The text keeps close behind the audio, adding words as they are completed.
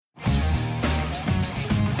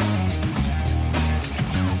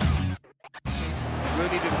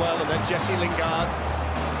McTominay did well, and then Jesse Lingard.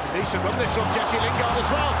 It's a decent run this from Jesse Lingard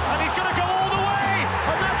as well, and he's going to go all the way,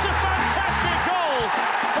 and that's a fantastic goal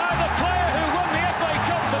by the player who won the FA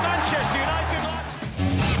Cup for Manchester United last.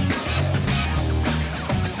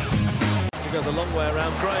 To go the long way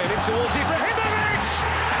around Gray and in towards Ibrahimovic,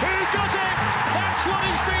 who does it. That's what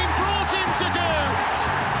he's been brought in to do.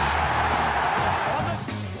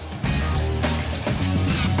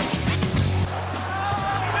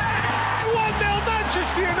 1-0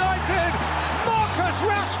 Manchester United. Marcus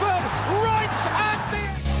Rashford right at the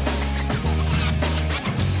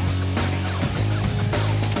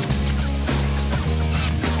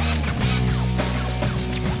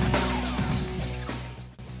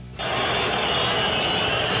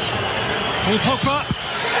Paul Pogba.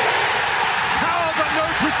 Power but no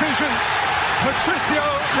precision. Patricio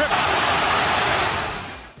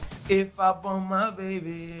If I born my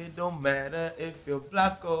baby, it don't matter if you're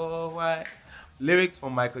black or white. Lyrics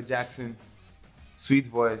from Michael Jackson, sweet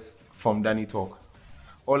voice from Danny Talk.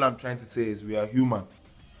 All I'm trying to say is we are human.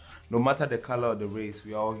 No matter the color or the race,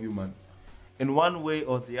 we are all human. In one way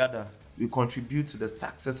or the other, we contribute to the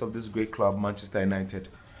success of this great club, Manchester United.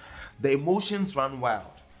 The emotions run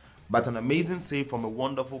wild, but an amazing save from a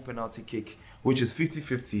wonderful penalty kick, which is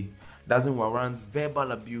 50-50, doesn't warrant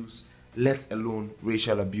verbal abuse, let alone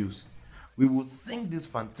racial abuse. We will sing this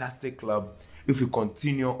fantastic club if we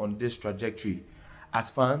continue on this trajectory as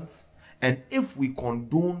fans, and if we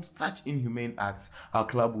condone such inhumane acts, our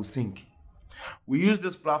club will sink. We use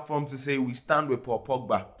this platform to say we stand with Paul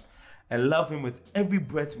Pogba and love him with every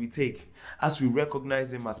breath we take as we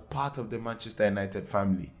recognize him as part of the Manchester United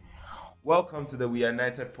family. Welcome to the We Are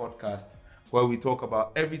United podcast, where we talk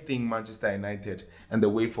about everything Manchester United and the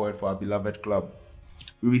way forward for our beloved club.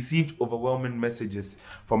 We received overwhelming messages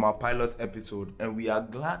from our pilot episode, and we are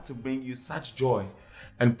glad to bring you such joy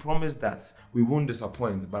and promise that we won't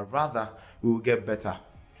disappoint, but rather we will get better.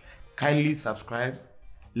 Kindly subscribe,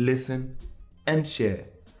 listen, and share.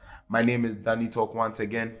 My name is Danny Talk once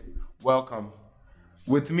again. Welcome.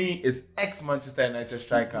 With me is ex-Manchester United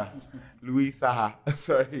striker, Louis Saha.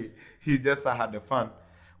 Sorry, he just Saha the fun.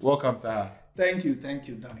 Welcome, Saha. Thank you,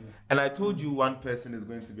 Daniel. And I told you one person is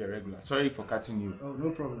going to be a regular. Sorry for cutting you. Oh,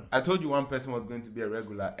 no problem. I told you one person was going to be a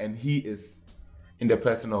regular, and he is in the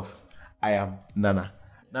person of I am Nana.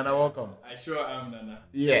 Nana, welcome. I sure am, Nana.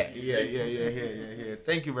 Yeah.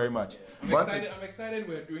 Thank you very much. I'm excited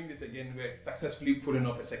we're doing this again. We're successfully putting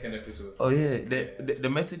off a second episode. Oh yeah, the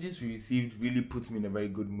messages we received really put me in a very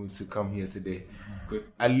good mood to come here today. It's good.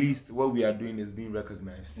 At least what we are doing is being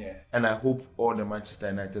recognized. Yeah. And I hope all the Manchester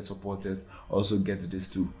United supporters also get this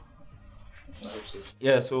too. I hope so.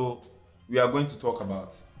 Yeah, so we are going to talk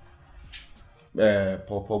about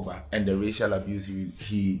Paul Pogba and the racial abuse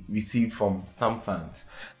he received from some fans.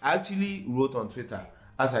 I actually wrote on Twitter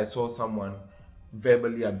as I saw someone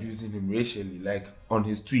verbally abusing him racially, like on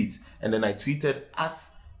his tweet, and then I tweeted at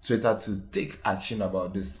Twitter to take action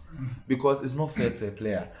about this because it's not fair to a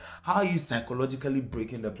player. How are you psychologically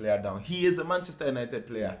breaking the player down? He is a Manchester United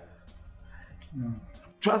player.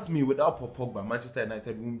 Trust me, without Paul Pogba, Manchester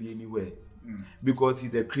United won't be anywhere because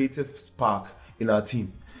he's the creative spark in our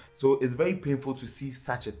team. So it's very painful to see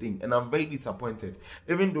such a thing, and I'm very disappointed.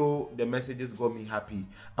 Even though the messages got me happy,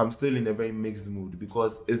 I'm still in a very mixed mood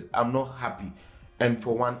because I'm not happy. And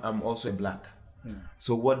for one, I'm also black.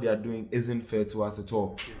 So what they are doing isn't fair to us at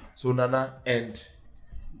all. So Nana and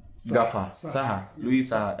Saha, Louis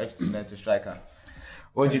Saha, ex-United striker.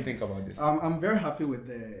 What do you think about this? I'm very happy with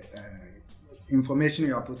the information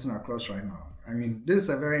you are putting across right now. I mean, this is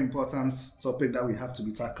a very important topic that we have to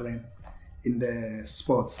be tackling in the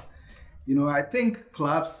sport. You know, I think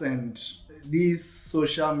clubs and these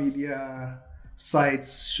social media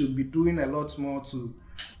sites should be doing a lot more to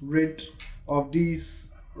rid of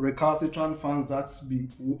these recalcitrant fans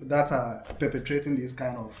that are perpetrating these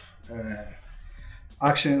kind of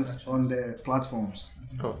actions on the platforms.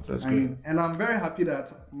 Oh, that's great. mean, and I'm very happy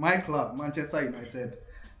that my club, Manchester United,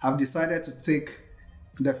 have decided to take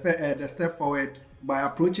the step forward by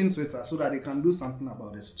approaching Twitter so that they can do something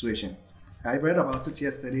about the situation. I read about it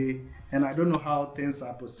yesterday, and I don't know how things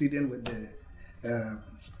are proceeding with the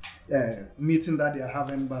meeting that they are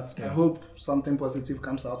having, but I hope something positive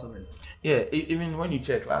comes out of it. Yeah, even when you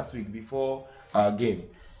check last week before our game,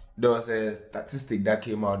 there was a statistic that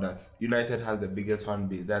came out that United has the biggest fan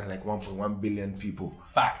base. That's like 1.1 billion people.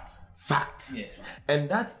 Fact. Yes. And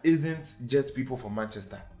that isn't just people from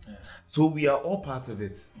Manchester. Yeah. So we are all part of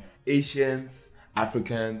it. Yeah. Asians,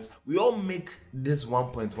 Africans, we all make this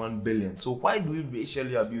 1.1 billion. So why do we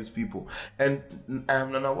racially abuse people? And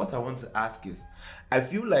Nana, what I want to ask is, I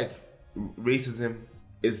feel like racism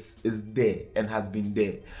is there and has been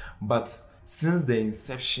there, but since the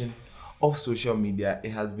inception of social media,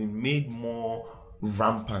 it has been made more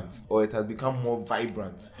rampant, or it has become more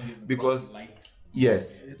vibrant, because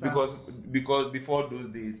yes, because before those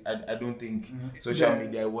days, I don't think social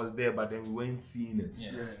media was there, but then we weren't seeing it.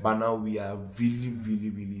 But now we are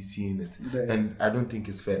really seeing it, and I don't think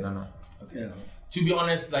it's fair, Nana. Okay. To be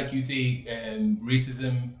honest, like you say,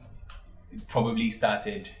 racism probably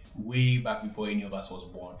started way back before any of us was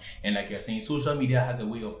born, and like you're saying, social media has a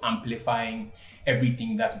way of amplifying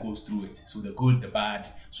everything that goes through it. So the good, the bad,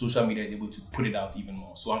 social media is able to put it out even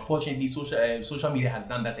more. So unfortunately, social media has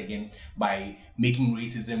done that again by making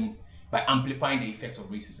racism, by amplifying the effects of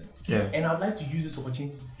racism. Yeah. And I'd like to use this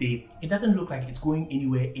opportunity to say it doesn't look like it's going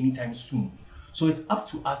anywhere anytime soon. So it's up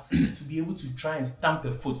to us to be able to try and stamp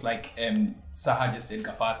a foot, like Saha just said,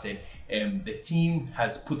 Gafar said, the team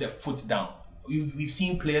has put a foot down. We've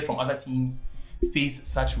seen players from other teams face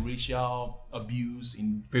such racial abuse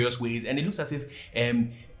in various ways, and it looks as if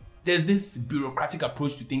there's this bureaucratic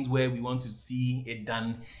approach to things where we want to see it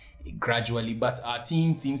done gradually, but our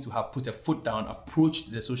team seems to have put a foot down,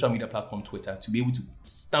 approached the social media platform Twitter to be able to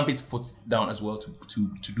stamp its foot down as well, to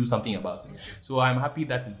do something about it. So I'm happy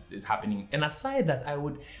that is happening. And aside that, I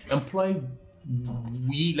would employ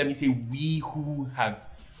we who have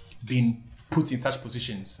been put in such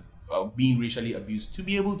positions of being racially abused to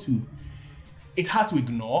be able to, it's hard to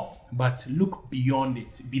ignore, but look beyond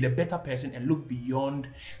it, be the better person and look beyond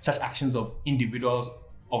such actions of individuals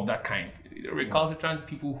of that kind. Recalcitrant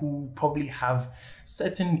people who probably have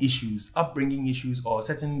certain issues, upbringing issues, or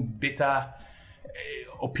certain bitter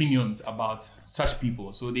opinions about such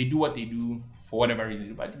people. So they do what they do for whatever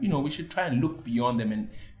reason. But, we should try and look beyond them and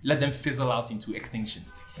let them fizzle out into extinction.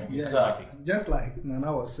 Yeah, just like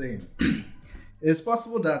Nana was saying, it's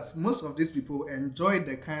possible that most of these people enjoy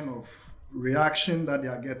the kind of reaction that they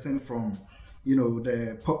are getting from,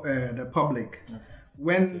 the public. Okay.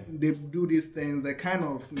 When they do these things, the kind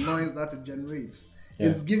of noise that it generates,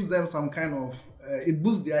 it gives them some kind of, it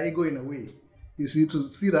boosts their ego in a way, you see, to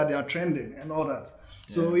see that they are trending and all that.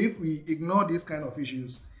 Yeah. So if we ignore these kind of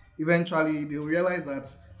issues, eventually they'll realize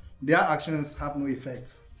that their actions have no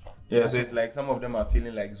effect. Yeah, so it's like some of them are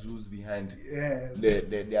feeling like zoos behind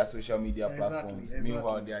their social media platforms. Exactly.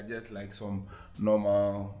 Meanwhile, they are just like some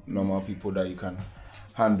normal people that you can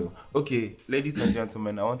handle. Okay, ladies and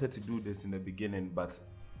gentlemen, I wanted to do this in the beginning, but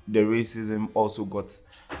the racism also got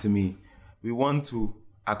to me. We want to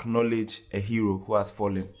acknowledge a hero who has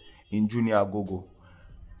fallen in Junior Agogo,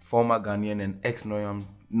 former Ghanaian and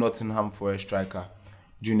ex-Nottingham Forest striker,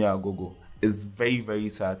 Junior Agogo. It's very, very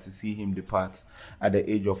sad to see him depart at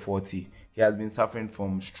the age of 40. He has been suffering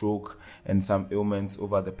from stroke and some ailments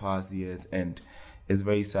over the past years, and it's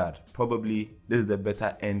very sad. Probably this is the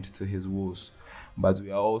better end to his woes, but we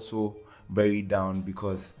are also very down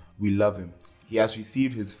because we love him. He has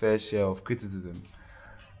received his fair share of criticism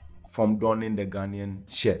from donning the Ghanaian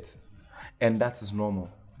shirt, and that is normal.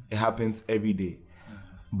 It happens every day.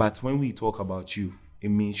 But when we talk about you, it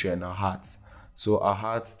means you're in our hearts. So our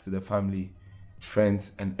hearts to the family,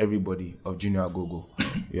 friends, and everybody of Junior Agogo.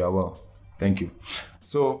 You are well. Thank you.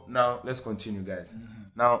 So now let's continue, guys.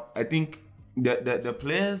 Now I think the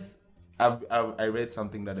players, I read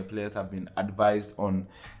something that the players have been advised on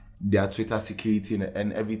their Twitter security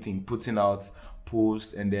and everything, putting out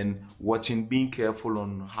posts and then watching, being careful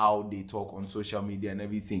on how they talk on social media and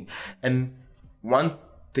everything. And one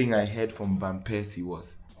thing I heard from Van Persie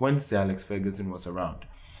was, when Sir Alex Ferguson was around,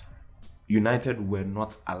 United were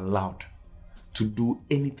not allowed to do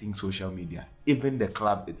anything social media, even the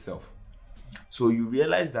club itself. So you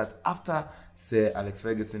realize that after Sir Alex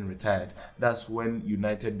Ferguson retired, that's when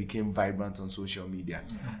United became vibrant on social media.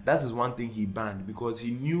 That is one thing he banned because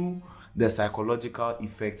he knew the psychological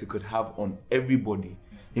effect it could have on everybody,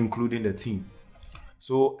 including the team.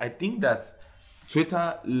 So I think that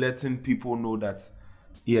Twitter letting people know that,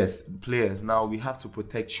 yes, players, now we have to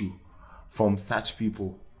protect you from such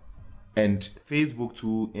people. And Facebook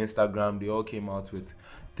to Instagram, they all came out with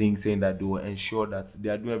things saying that they will ensure that they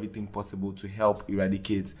are doing everything possible to help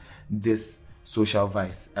eradicate this social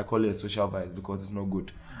vice. I call it a social vice because it's not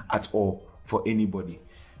good at all for anybody.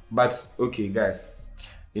 But okay, guys,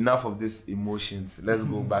 enough of these emotions. Let's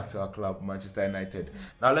go back to our club, Manchester United.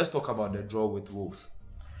 Now let's talk about the draw with Wolves.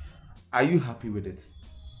 Are you happy with it?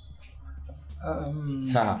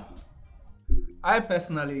 Sir? I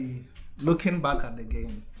personally, looking back at the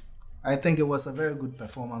game, I think it was a very good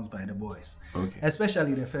performance by the boys,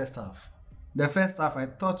 especially the first half. The first half, I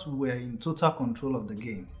thought we were in total control of the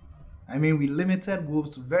game. I mean, we limited Wolves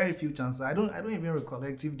to very few chances. I don't even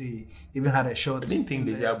recollect if they even had a shot. I didn't think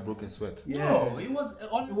they had broken sweat. No, it was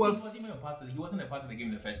honestly, he wasn't even a part of he wasn't a part of the game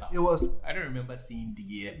in the first half. It was. I don't remember seeing De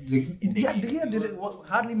Gea De game. Gea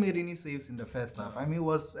hardly made any saves in the first half. I mean, it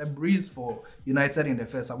was a breeze for United in the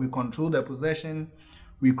first half. We controlled the possession.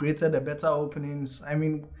 We created the better openings. I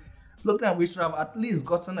mean, look at we should have at least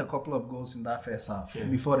gotten a couple of goals in that first half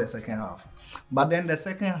before the second half. But then the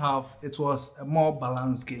second half, it was a more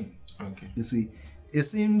balanced game. Okay. You see, it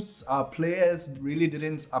seems our players really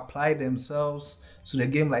didn't apply themselves to the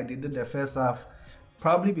game like they did the first half,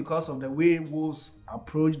 probably because of the way Wolves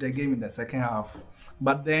approached the game in the second half.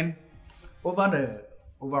 But then, over the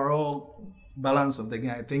overall balance of the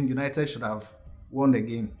game, I think United should have won the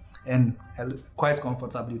game, and quite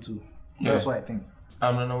comfortably too. That's what I think.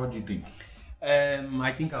 Nana, what do you think?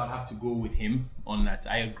 I think I'll have to go with him on that.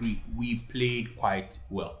 I agree. We played quite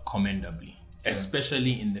well, commendably,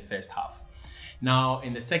 especially in the first half. Now,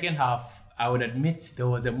 in the second half, I would admit there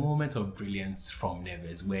was a moment of brilliance from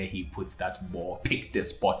Neves where he puts that ball, picked the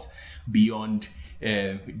spot beyond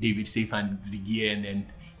David Safe and De Gea, and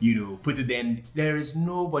then, put it there. And there is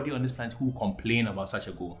nobody on this planet who complain about such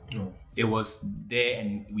a goal. No. It was there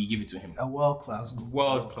and we give it to him. A world-class goal.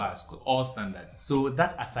 World-class, all standards. So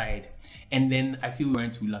that aside, and then I feel we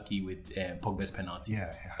weren't too lucky with Pogba's penalty.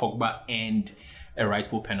 Yeah. Pogba and a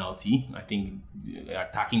rightful penalty. I think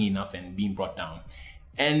attacking enough and being brought down.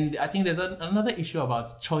 And I think there's another issue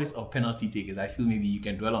about choice of penalty takers. I feel maybe you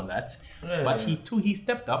can dwell on that. But he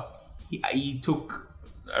stepped up. He took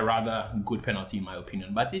a rather good penalty in my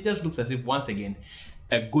opinion. But it just looks as if once again,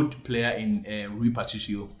 a good player in Rui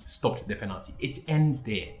Patricio stopped the penalty. It ends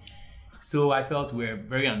there. So I felt we're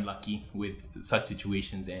very unlucky with such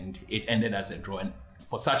situations and it ended as a draw. And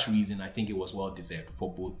for such reason, I think it was well deserved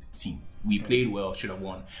for both teams. We played well, should have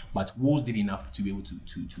won, but Wolves did enough to be able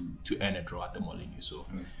to earn a draw at the Molineux. So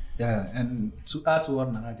yeah, and to add to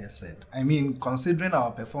what Nana just said, I mean, considering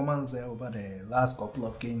our performance there over the last couple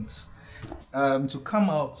of games, to come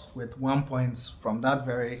out with 1 point from that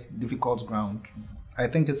very difficult ground, I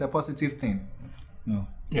think it's a positive thing. No.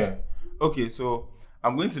 Yeah. Okay, so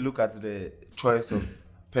I'm going to look at the choice of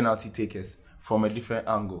penalty takers from a different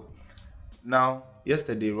angle. Now,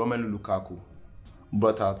 yesterday, Romelu Lukaku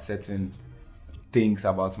brought out certain things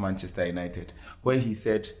about Manchester United, where he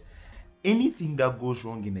said, anything that goes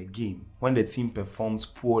wrong in a game, when the team performs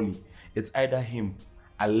poorly, it's either him,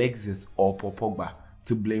 Alexis, or Paul Pogba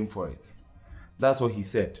to blame for it. That's what he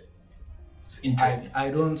said. It's interesting. I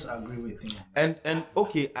don't agree with him. And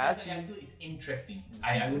okay, I feel it's interesting.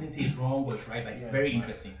 I wouldn't say it's wrong or it's right, but it's very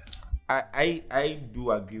interesting. I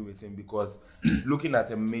do agree with him because looking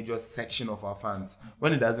at a major section of our fans,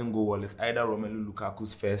 when it doesn't go well, it's either Romelu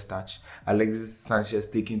Lukaku's first touch, Alexis Sanchez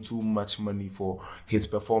taking too much money for his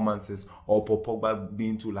performances, or Paul Pogba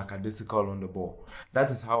being too lackadaisical on the ball.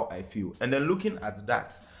 That is how I feel. And then looking at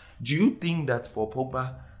that, do you think that Paul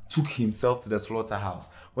Pogba took himself to the slaughterhouse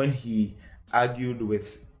when he argued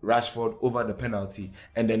with Rashford over the penalty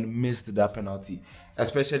and then missed that penalty,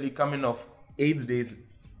 especially coming off 8 days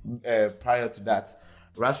prior to that?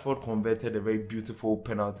 Rashford converted a very beautiful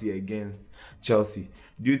penalty against Chelsea.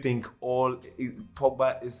 Do you think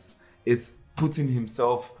Pogba is putting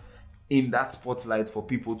himself in that spotlight for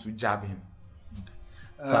people to jab him?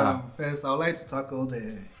 First, I would like to tackle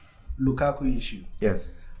the Lukaku issue.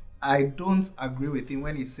 Yes. I don't agree with him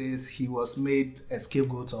when he says he was made a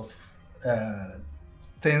scapegoat of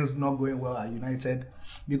things not going well at United,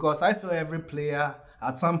 because I feel every player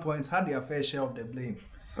at some point had their fair share of the blame.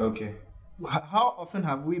 Okay. How often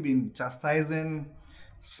have we been chastising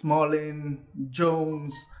Smalling,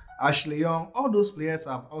 Jones, Ashley Young? All those players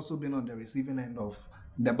have also been on the receiving end of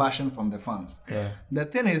the bashing from the fans. Yeah. The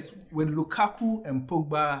thing is, with Lukaku and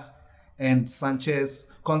Pogba and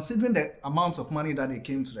Sanchez, considering the amount of money that they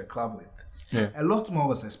came to the club with, a lot more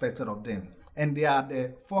was expected of them. And they are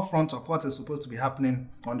the forefront of what is supposed to be happening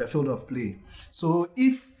on the field of play. So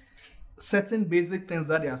if certain basic things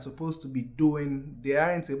that they are supposed to be doing, they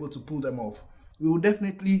aren't able to pull them off, we will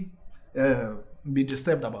definitely be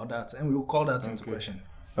disturbed about that, and we will call that into question.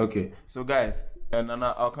 Okay, so guys, and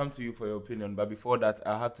Nana, I'll come to you for your opinion, but before that,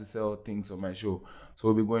 I have to sell things on my show. So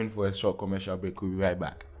we'll be going for a short commercial break. We'll be right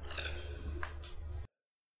back.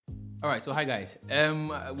 All right, so hi guys.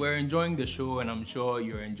 We're enjoying the show, and I'm sure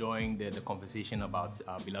you're enjoying the conversation about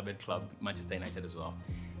our beloved club, Manchester United, as well.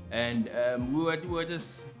 And we were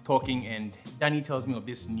just talking, and Danny tells me of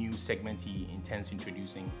this new segment he intends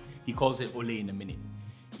introducing. He calls it Ole in a Minute.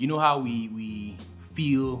 You know how we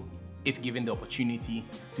feel, if given the opportunity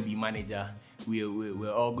to be manager,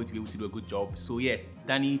 we're all going to be able to do a good job. So yes,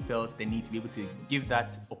 Danny felt the need to be able to give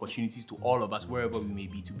that opportunity to all of us, wherever we may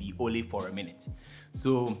be, to be Ole for a minute.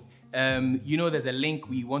 So there's a link.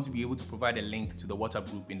 We want to be able to provide a link to the WhatsApp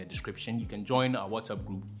group in the description. You can join our WhatsApp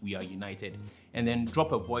group, We Are United, and then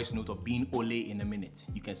drop a voice note of being Ole in a minute.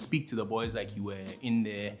 You can speak to the boys like you were in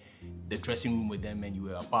the dressing room with them and you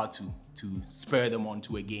were about to spur them on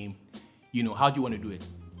to a game. How do you want to do it?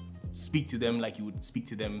 Speak to them like you would speak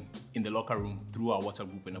to them in the locker room through our WhatsApp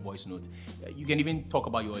group in a voice note. You can even talk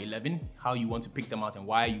about your 11, how you want to pick them out and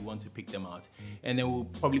why you want to pick them out. And then we'll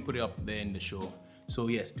probably put it up there in the show. So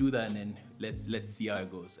yes, do that and then let's see how it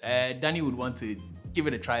goes. Danny would want to give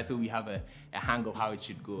it a try so we have a hang of how it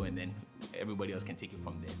should go, and then everybody else can take it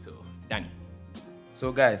from there. So Danny.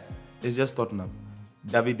 So guys, it's just Tottenham.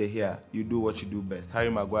 David De Gea, you do what you do best. Harry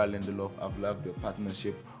Maguire, Lindelof, I've loved your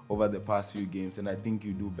partnership over the past few games, and I think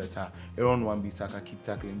you do better. Aaron Wan-Bissaka, keep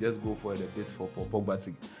tackling. Just go for it a bit for Pogba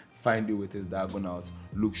to find you with his diagonals.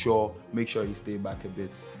 Luke Shaw, make sure you stay back a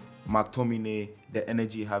bit. McTominay, the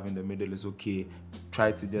energy you have in the middle is okay.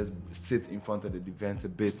 Try to just sit in front of the defense a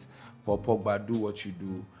bit. For Pogba, do what you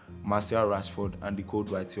do. Martial Rashford and the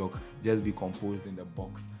Cold White York, just be composed in the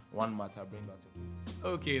box. One matter, bring that up.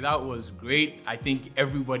 Okay, that was great. I think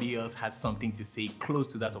everybody else has something to say close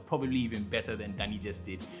to that, or probably even better than Danny just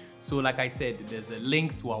did. So like I said, there's a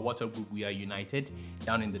link to our WhatsApp group, We Are United,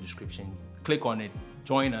 down in the description. Click on it,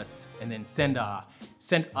 join us, and then send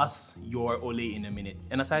us your Ole in a minute.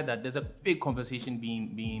 And aside that, there's a big conversation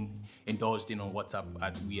being indulged in on WhatsApp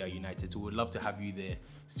at We Are United. So we'd love to have you there,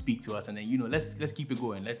 speak to us, and then let's keep it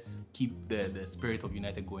going. Let's keep the spirit of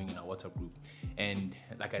United going in our WhatsApp group. And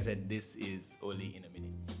like I said, this is Ole in a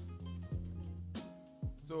minute.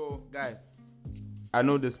 So guys, I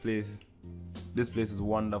know this place is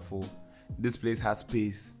wonderful. This place has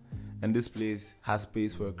space, and this place has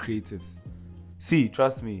space for creatives. See,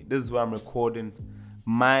 trust me, this is where I'm recording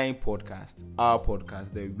my podcast, our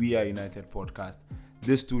podcast, the We Are United podcast.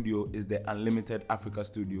 This studio is the Unlimited Africa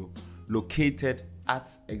studio, located at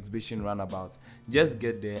Exhibition Roundabout. Just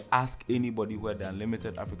get there, ask anybody where the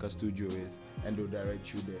Unlimited Africa studio is, and they'll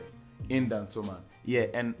direct you there in Dansoman. Yeah,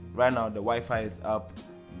 and right now the Wi-Fi is up.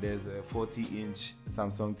 There's a 40-inch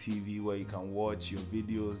Samsung TV where you can watch your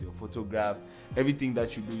videos, your photographs, everything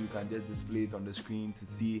that you do, you can just display it on the screen to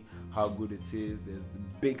see how good it is. There's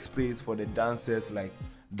big space for the dancers like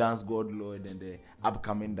Dance God Lloyd and the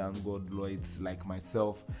upcoming Dance God Lloyds like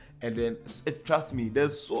myself. And then, trust me,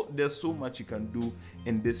 there's so much you can do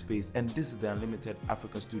in this space. And this is the Unlimited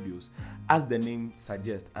Africa Studios. As the name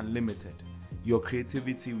suggests, unlimited. Your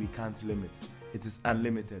creativity, we can't limit. It is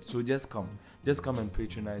unlimited. So just come and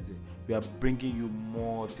patronize it. We are bringing you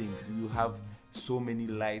more things. You have so many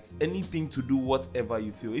lights, anything to do, whatever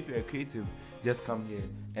you feel. If you're a creative, just come here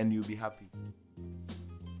and you'll be happy.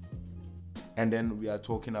 And then we are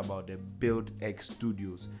talking about the Build X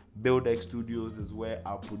Studios. Build X Studios is where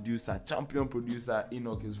our champion producer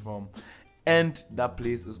Enoch is from. And that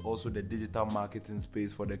place is also the digital marketing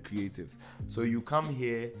space for the creatives. So you come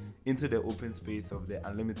here into the open space of the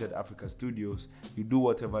Unlimited Africa Studios, you do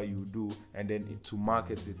whatever you do, and then to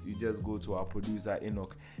market it, you just go to our producer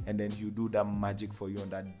Enoch, and then you do that magic for you on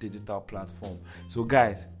that digital platform. So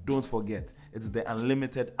guys, don't forget, it's the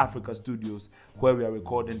Unlimited Africa Studios where we are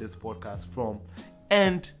recording this podcast from,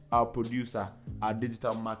 and our producer, our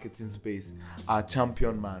digital marketing space, our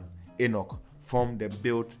champion man, Enoch, from the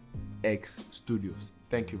Build X Studios.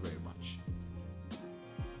 Thank you very much.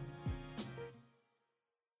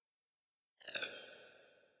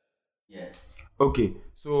 Yeah. Okay,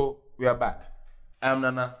 so we are back.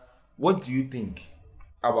 Nana, what do you think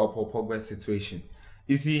about Paul Pogba's situation?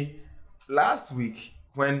 You see, last week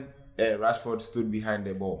when Rashford stood behind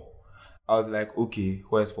the ball, I was like, okay,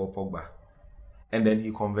 where's Paul Pogba? And then he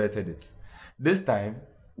converted it. This time,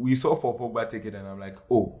 we saw Paul Pogba take it, and I'm like,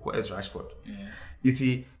 oh, where's Rashford? Yeah. You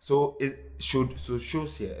see, so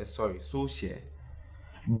Solskjaer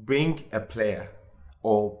bring a player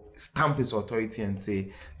or stamp his authority and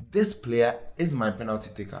say, this player is my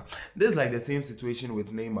penalty taker. This is like the same situation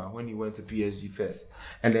with Neymar when he went to PSG first.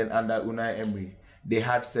 And then under Unai Emery, they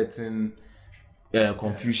had certain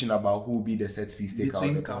confusion about who will be the set piece taker.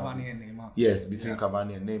 Between Cavani and Neymar. Yes, between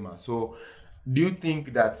Cavani and Neymar. So do you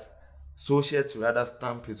think that Solskjaer to rather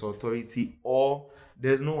stamp his authority, or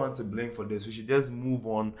there's no one to blame for this? We should just move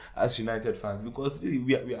on as United fans, because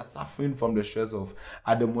we are suffering from the stress of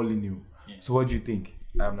Adam Molyneux. Yeah. So what do you think,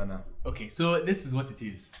 Nana? Okay, so this is what it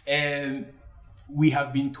is. We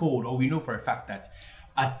have been told, or we know for a fact, that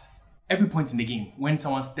at every point in the game, when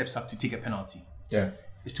someone steps up to take a penalty, there's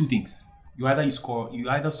two things. You either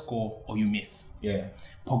score or you miss. Yeah.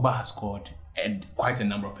 Pogba has scored and quite a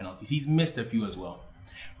number of penalties. He's missed a few as well.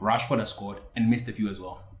 Rashford has scored and missed a few as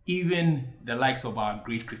well. Even the likes of our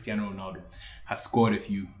great Cristiano Ronaldo has scored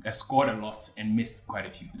a lot and missed quite a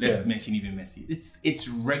few. Let's mention even Messi. It's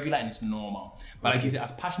regular and it's normal. But like you said,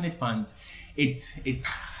 as passionate fans,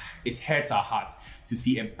 it hurts our heart to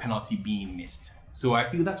see a penalty being missed. So I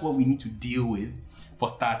feel that's what we need to deal with. For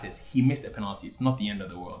starters, he missed a penalty. It's not the end of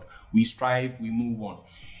the world. We strive, we move on.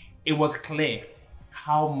 It was clear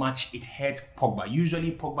how much it hurt Pogba.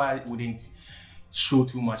 Usually Pogba wouldn't show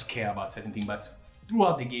too much care about certain things, but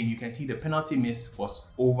throughout the game, you can see the penalty miss was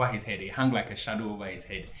over his head. It hung like a shadow over his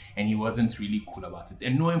head, and he wasn't really cool about it.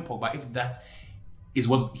 And knowing Pogba, if that is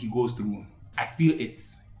what he goes through, I feel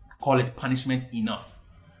call it punishment enough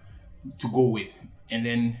to go with. And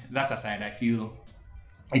then that aside, I feel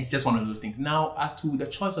it's just one of those things. Now, as to the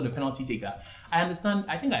choice of the penalty taker, I understand.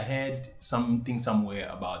 I think I heard something somewhere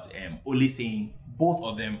about Ole saying both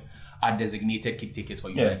of them are designated kick takers for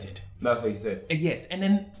United. Yes, that's what he said. Yes, and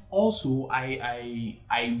then also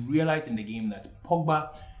I realized in the game that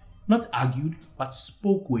Pogba not argued but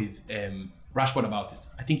spoke with Rashford about it.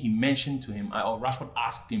 I think he mentioned to him, or Rashford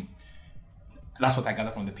asked him. That's what I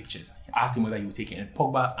gathered from the pictures. He asked him whether he would take it, and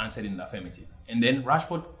Pogba answered in the affirmative. And then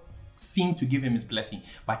Rashford seemed to give him his blessing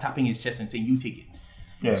by tapping his chest and saying, "You take it."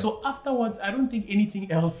 Yeah. So afterwards, I don't think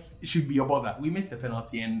anything else should be a bother. We missed the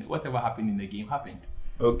penalty, and whatever happened in the game happened.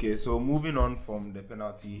 Okay, so moving on from the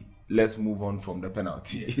penalty, let's move on from the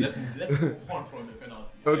penalty. Yes, let's move on from the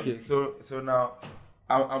penalty. Okay, so now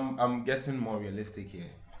I'm getting more realistic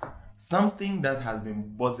here. Something that has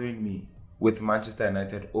been bothering me with Manchester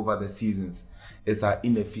United over the seasons is our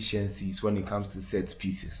inefficiencies when it comes to set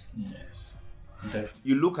pieces. Yes.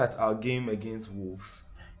 You look at our game against Wolves,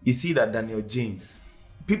 you see that Daniel James,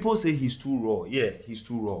 people say he's too raw. Yeah, he's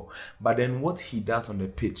too raw. But then what he does on the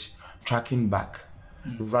pitch, tracking back,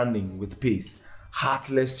 running with pace,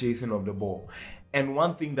 heartless chasing of the ball. And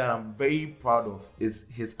one thing that I'm very proud of is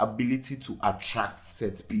his ability to attract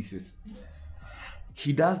set pieces. Yes.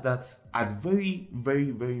 He does that at very, very,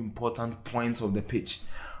 very important points of the pitch,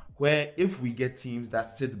 where if we get teams that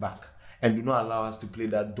sit back and do not allow us to play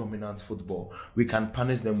that dominant football, we can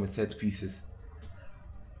punish them with set pieces.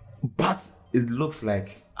 But it looks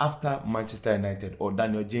like after Manchester United or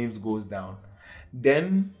Daniel James goes down,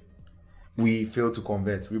 then we fail to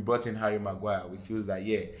convert. We brought in Harry Maguire. We feel that,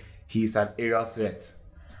 yeah, he's an aerial threat.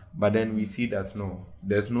 But then we see that, no,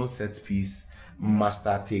 there's no set piece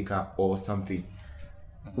master taker or something.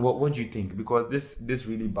 What do you think? Because this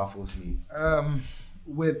really baffles me.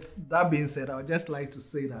 With that being said, I would just like to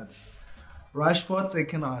say that Rashford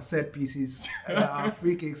taking our set pieces and our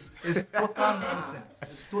free kicks is total nonsense.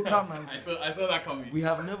 It's total nonsense. I saw that coming. We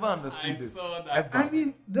have never understood this. Saw that. I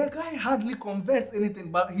mean, the guy hardly converts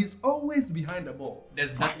anything, but he's always behind the ball,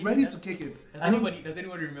 ready to kick it. Does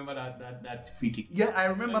anybody remember that free kick? Yeah, I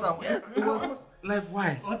remember that one. Yes, it was like,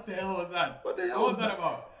 why? What the hell was that? What the hell was that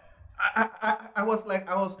about? I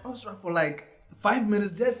was awestruck for like 5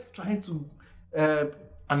 minutes just trying to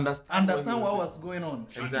understand what was going on.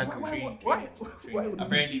 Exactly. Why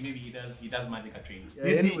Apparently, maybe he does magic at training. Yeah,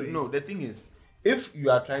 you see, anyways. no, the thing is, if you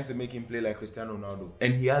are trying to make him play like Cristiano Ronaldo,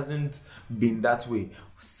 and he hasn't been that way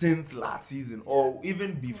since last season or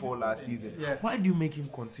even before last season, why do you make him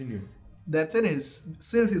continue? The thing is,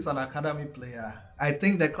 since he's an academy player, I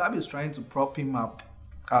think the club is trying to prop him up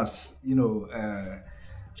as,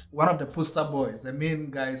 one of the poster boys, the main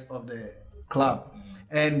guys of the club.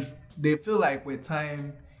 And they feel like with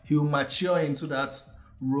time, he'll mature into that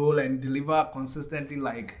role and deliver consistently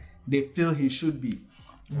like they feel he should be.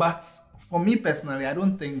 But for me personally, I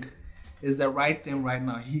don't think it's the right thing right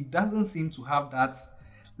now. He doesn't seem to have that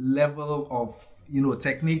level of,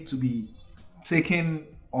 technique to be taken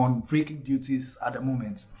on free kick duties at the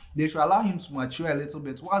moment. They should allow him to mature a little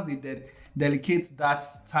bit whilst they delegate that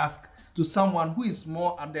task to someone who is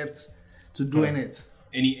more adept to doing it.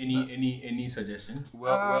 Any suggestion?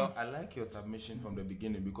 Well, I like your submission from the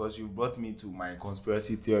beginning because you brought me to my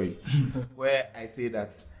conspiracy theory, where I say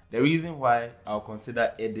that the reason why I'll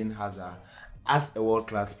consider Eden Hazard as a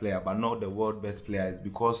world-class player but not the world best player is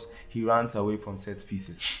because he runs away from set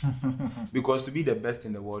pieces. Because to be the best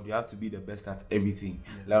in the world, you have to be the best at everything.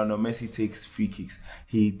 Lionel Messi takes free kicks.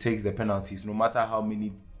 He takes the penalties, no matter how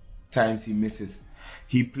many times he misses.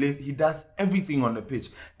 He does everything on the pitch.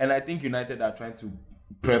 And I think United are trying to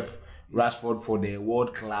prep Rashford for the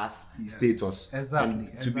world-class status. Exactly.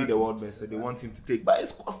 And to be the world best. So they want him to take. But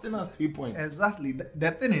it's costing us 3 points. Exactly.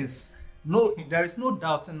 The thing is, there is no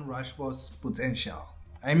doubting Rashford's potential.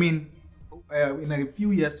 I mean, in a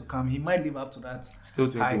few years to come, he might live up to that.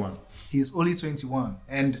 Still 21. He's only 21.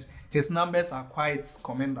 And his numbers are quite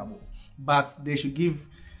commendable. but they should give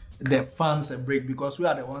the fans a break because we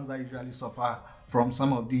are the ones that usually suffer from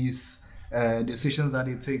some of these decisions that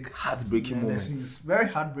they take. Heartbreaking moments. It's very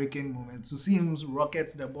heartbreaking moments. To see him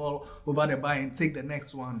rocket the ball over the bar and take the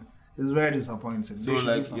next one is very disappointing. So,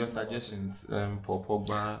 like your suggestions for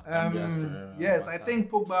Pogba? Yes, I think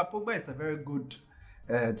Pogba is a very good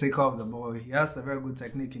taker of the ball. He has a very good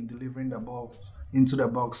technique in delivering the ball into the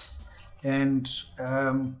box. And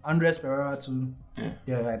Andres Pereira too.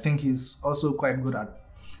 Yeah, I think he's also quite good at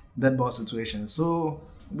that ball situation. So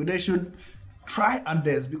they should try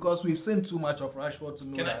Andres because we've seen too much of Rashford to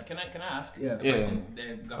know Can that. I ask Yeah. a question?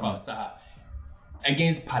 Saha,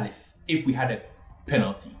 against Palace, if we had a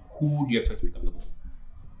penalty, who do you expect to pick up the ball?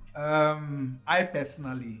 I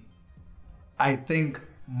personally, I think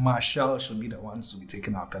Martial should be the ones to be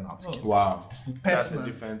taking our penalty. Wow. That's the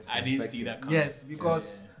Personally, difference. I didn't see that coming. Yes,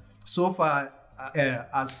 because so far,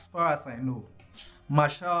 as far as I know,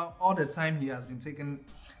 Martial, all the time he has been taking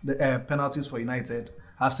the penalties for United,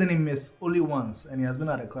 I've seen him miss only once, and he has been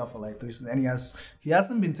at the club for like 3 seasons, and he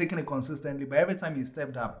hasn't been taking it consistently. But every time he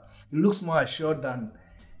stepped up, he looks more assured than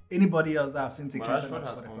anybody else that I've seen taking Rashford penalties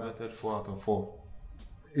has for the club. converted 4 out of 4.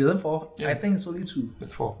 Is it 4? Yeah. I think it's only 2.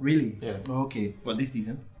 It's 4. Really? Yeah. Okay. But this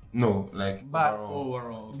season? No, like But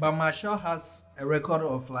Overall. But Martial has a record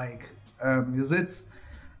of like, is it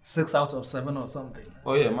 6 out of 7 or something?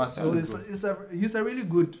 Oh yeah, Martial. So he's a really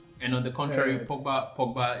good And on the contrary,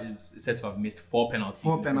 Pogba is said to have missed 4 penalties.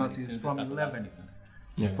 4 since penalties the from start of last 11. season.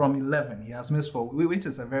 Yeah. From 11. He has missed 4, which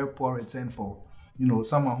is a very poor return for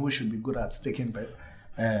someone who should be good at taking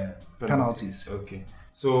penalties. Okay.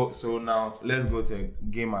 So now let's go to a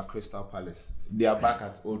game at Crystal Palace. They are back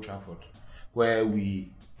at Old Trafford, where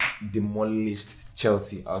we demolished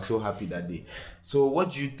Chelsea. I was so happy that day. So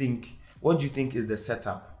what do you think is the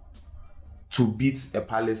setup to beat a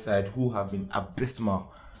Palace side who have been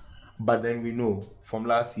abysmal? But then we know from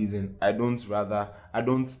last season, I don't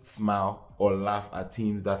smile or laugh at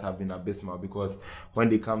teams that have been abysmal, because when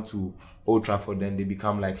they come to Old Trafford, then they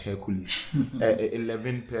become like Hercules,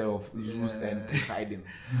 11 pair of Zeus and Poseidons.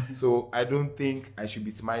 So I don't think I should be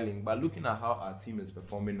smiling. But looking at how our team is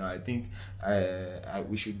performing now, I think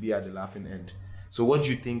we should be at the laughing end. So what do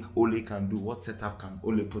you think Ole can do? What setup can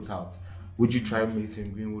Ole put out? Would you try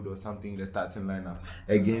Mason Greenwood or something in the starting lineup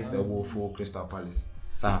against the woeful Crystal Palace?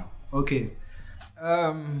 Sir? Okay.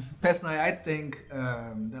 Personally, I think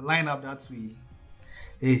the lineup that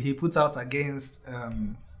he put out against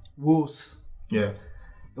Wolves, Yeah.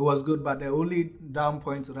 it was good, but the only down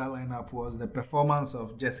point to that lineup was the performance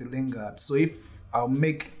of Jesse Lingard. So if I'll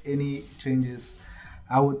make any changes,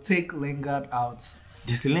 I would take Lingard out.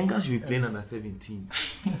 Jesse Lingard should be playing under 17.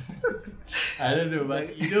 I don't know,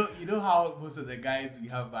 but you know how most of the guys we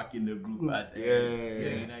have back in the group at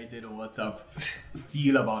United or WhatsApp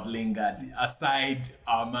feel about Lingard. Aside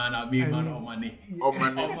our main man Omane.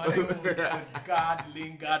 Omane would guard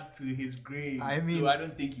Lingard to his grave. I mean, so I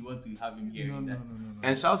don't think you want to have him here in that. No.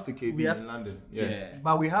 And shouts to KB We have- in London. Yeah.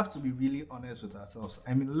 But we have to be really honest with ourselves.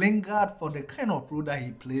 I mean, Lingard, for the kind of role that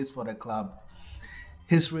he plays for the club,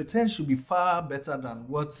 his return should be far better than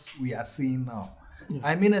what we are seeing now.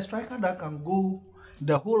 I mean, a striker that can go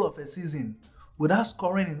the whole of a season without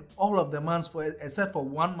scoring in all of the months except for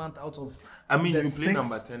 1 month out of I mean, the you play 6.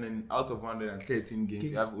 number 10 and out of 113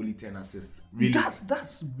 games, you have only 10 assists. Really?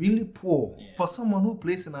 That's really poor for someone who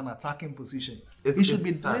plays in an attacking position. He should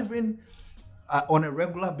be sad. delivering on a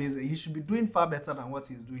regular basis. He should be doing far better than what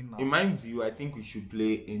he's doing now. In my view, I think we should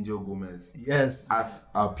play Angel Gomez Yes. as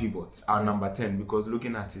our pivot, our number 10, because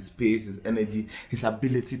looking at his pace, his energy, his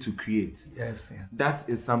ability to create, Yes. that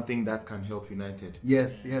is something that can help United.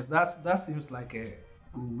 Yes. That seems like a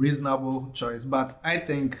reasonable choice, but I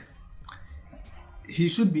think he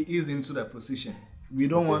should be eased into the position. We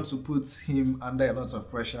don't want to put him under a lot of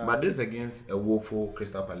pressure. But this against a woeful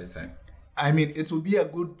Crystal Palace side. I mean, it will be a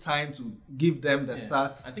good time to give them the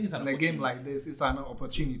start. I think it's an in a game opportunity. like this. It's an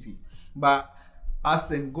opportunity. But as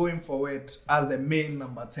in going forward, as the main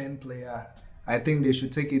number 10 player, I think they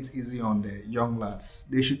should take it easy on the young lads.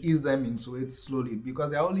 They should ease them into it slowly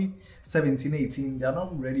because they're only 17, 18. They're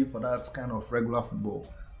not ready for that kind of regular football.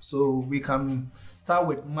 So we can start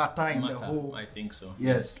with Mata in the hole. I think so.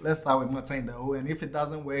 Yes, let's start with Mata in the hole. And if it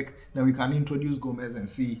doesn't work, then we can introduce Gomez and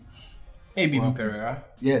see. Maybe even Pereira.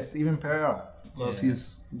 Yes, even Pereira, because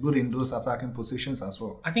he's good in those attacking positions as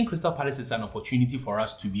well. I think Crystal Palace is an opportunity for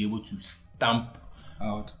us to be able to stamp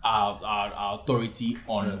Out. our authority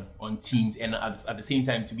on teams, and at the same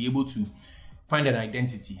time to be able to find an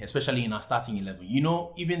identity, especially in our starting 11. You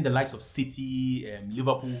know, even the likes of City,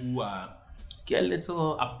 Liverpool, who are get a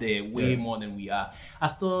little up there, way more than we are, are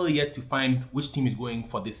still yet to find which team is going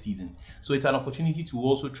for this season. So it's an opportunity to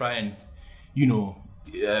also try and,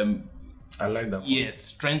 I like that. yes,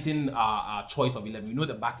 strengthen our choice of 11. We know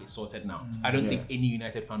the back is sorted now. I don't think any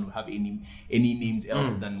United fan will have any names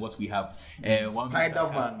else than what we have.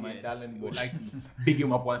 Spider-Man, my darling boy. Would like to big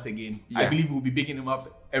him up once again. I Yeah. believe we'll be bigging him up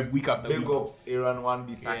every week after Big week. up Aaron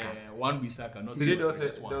Wan-Bissaka. Yeah, Wan-Bissaka, not Today two, there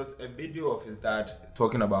just one. was a video of his dad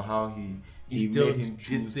talking about how he Instilled made him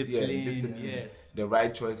choose discipline, yes. the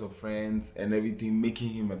right choice of friends and everything, making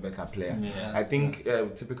him a better player. I think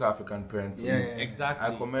typical African parent. For me. Exactly.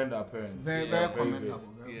 I commend our parents. Very, Yeah, very commendable.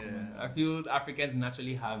 Very Yeah, commendable. I feel Africans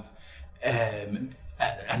naturally have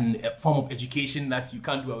a form of education that you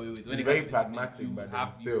can't do away with. When it Very comes to discipline, pragmatic, you but then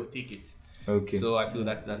have still. to take it. Okay. So I feel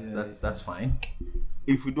that's fine.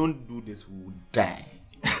 If we don't do this, we will die.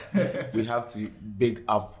 We have to big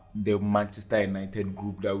up the Manchester United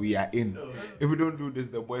group that we are in. If we don't do this,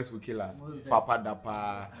 the boys will kill us. Papa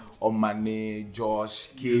Dapa, Omane, Josh,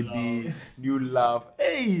 KB, New Love.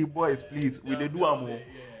 Hey, boys, please. We did do am.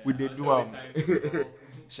 We did do am.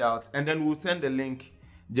 Shout. And then we'll send the link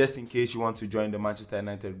just in case you want to join the Manchester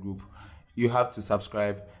United group. You have to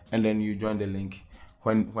subscribe and then you join the link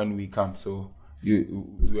when we come. So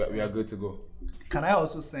we are good to go. Can I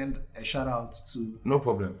also send a shout out to No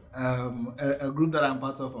problem. a group that I'm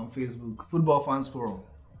part of on Facebook, Football Fans Forum?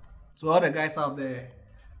 To all the guys out there,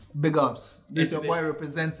 big ups. This is your boy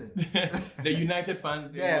representing. The United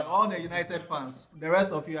fans. Yeah, all the United fans. The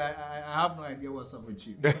rest of you, I have no idea what's up with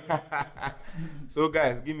you. So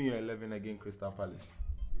guys, give me your 11 again, Crystal Palace.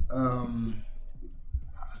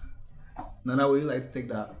 Nana, would you like to take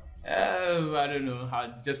that? I don't know.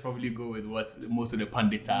 I'll just probably go with what most of the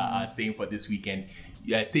pundits are saying for this weekend.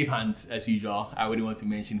 Yeah, safe hands as usual. I wouldn't want to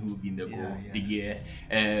mention who will be in the goal. De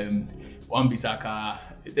Gea, Wan-Bissaka,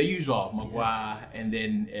 the usual, Maguire, and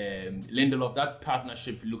then Lindelof. That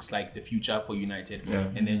partnership looks like the future for United.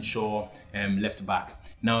 And then Shaw, left back.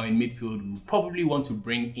 Now in midfield, we probably want to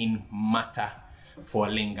bring in Mata for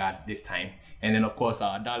Lingard this time. And then, of course,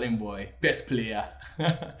 our darling boy, best player,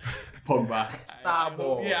 Pogba. Star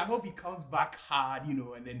boy. I hope he comes back hard,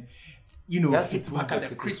 and then, That's the hits proof back at that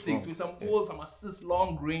the it is critics strong. with some goals, some assists,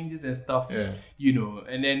 long ranges and stuff, Yeah.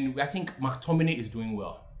 And then I think McTominay is doing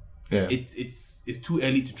well. Yeah. It's too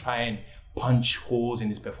early to try and punch holes in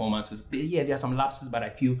his performances. There are some lapses, but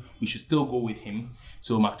I feel we should still go with him.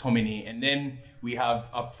 So McTominay, and then we have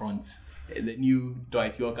up front the new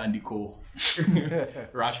Dwight York and Cole,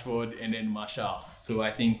 Rashford, and then Martial. So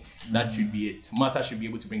I think that should be it. Mata should be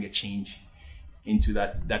able to bring a change into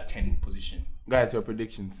that 10 position. Guys, your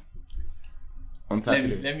predictions on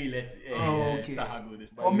Saturday. Let me let okay. Saha go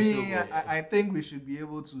this time. For me, I think we should be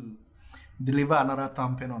able to deliver another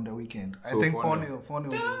thumping on the weekend. So I think 4-0.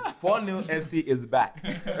 4-0. 4-0 FC is back.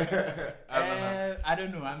 I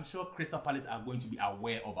don't know. I'm sure Crystal Palace are going to be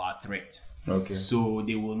aware of our threat. Okay. So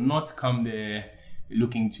they will not come there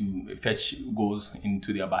looking to fetch goals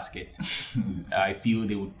into their basket. I feel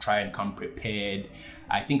they will try and come prepared.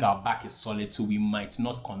 I think our back is solid, so we might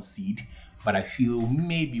not concede. But I feel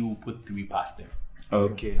maybe we'll put 3 past them.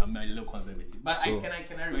 Okay. I'm a little conservative. But So- can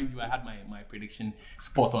I remind you, I had my prediction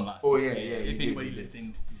spot on last Oh, time. yeah, you If did, anybody you did.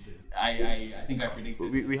 listened, I think I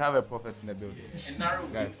predicted We have a prophet in the building. a narrow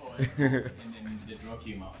win Guys. for it, and then the draw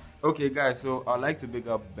came out. Okay, guys, so I'd like to big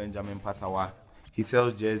up Benjamin Patawa. He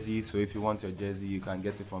sells jerseys, so if you want your jersey, you can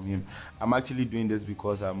get it from him. I'm actually doing this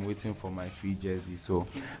because I'm waiting for my free jersey. So,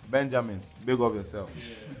 Benjamin, big up yourself.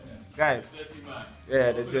 Guys, Jersey man.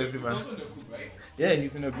 yeah, the Also jersey the- man. also the group, right? Yeah,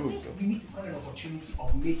 he's in a group. So. We need to find an opportunity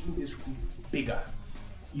of making this group bigger.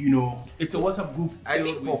 It's a WhatsApp group. I filled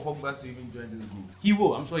think with- Paul Pogba should even join this group. he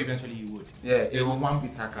will. I'm sure eventually he would. Yeah, it was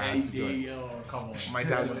Wan-Bissaka has to join. Oh, come on. My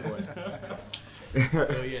darling boy.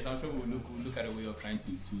 So yes, I'm sure we'll look at a way of trying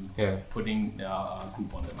to Yeah. putting our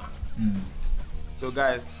group on the map. So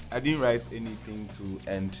guys, I didn't write anything to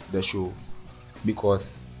end the show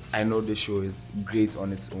because I know the show is great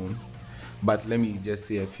on its own. But let me just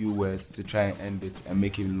say a few words to try and end it and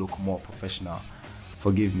make it look more professional.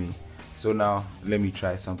 Forgive me. So now let me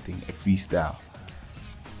try something, a freestyle.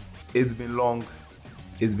 It's been long,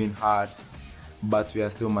 it's been hard, but we are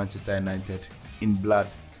still Manchester United in blood,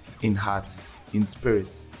 in heart, in spirit.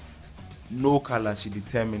 No color should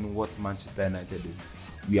determine what Manchester United is.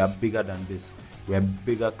 We are bigger than this. We are a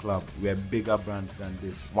bigger club. We are a bigger brand than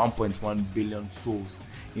this. 1.1 billion souls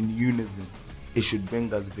in unison. It should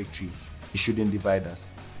bring us victory. It shouldn't divide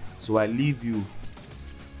us. So I leave you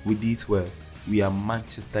with these words. We are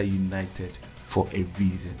Manchester United for a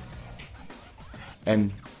reason.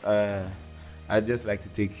 And I'd just like to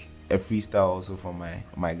take a freestyle also from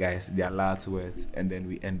my guys, their last words, and then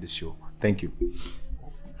we end the show. Thank you.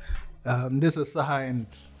 This is Saha, and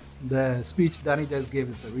the speech Danny just gave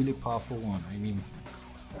is a really powerful one. I mean,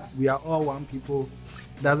 we are all one people.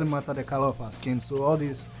 Doesn't matter the color of our skin. So all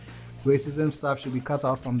this racism stuff should be cut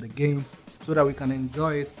out from the game so that we can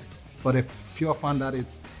enjoy it for the pure fun that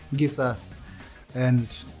it gives us. And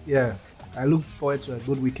yeah, I look forward to a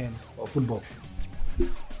good weekend of football.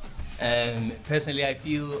 Personally, I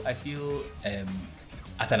feel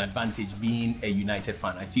at an advantage being a United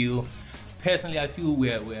fan. I feel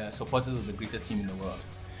we're supporters of the greatest team in the world.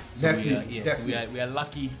 So we are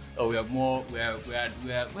lucky, or we are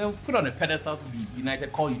put on a pedestal to be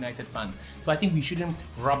called United fans. So I think we shouldn't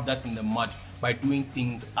rub that in the mud by doing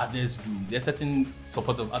things others do. There's certain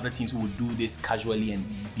supporters of other teams who would do this casually and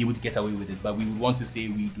be able to get away with it. But we would want to say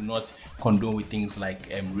we do not condone with things like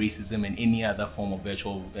racism and any other form of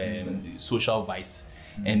virtual social vice.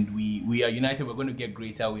 And we are United. We're going to get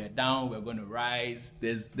greater. We are down. We're going to rise.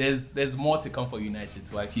 There's more to come for United.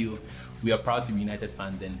 So I feel we are proud to be United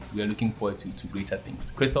fans, and we are looking forward to greater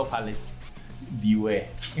things. Crystal Palace, beware.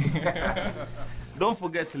 Don't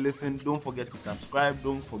forget to listen. Don't forget to subscribe.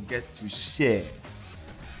 Don't forget to share.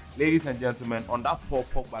 Ladies and gentlemen, on that Paul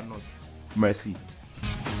Pogba note, merci.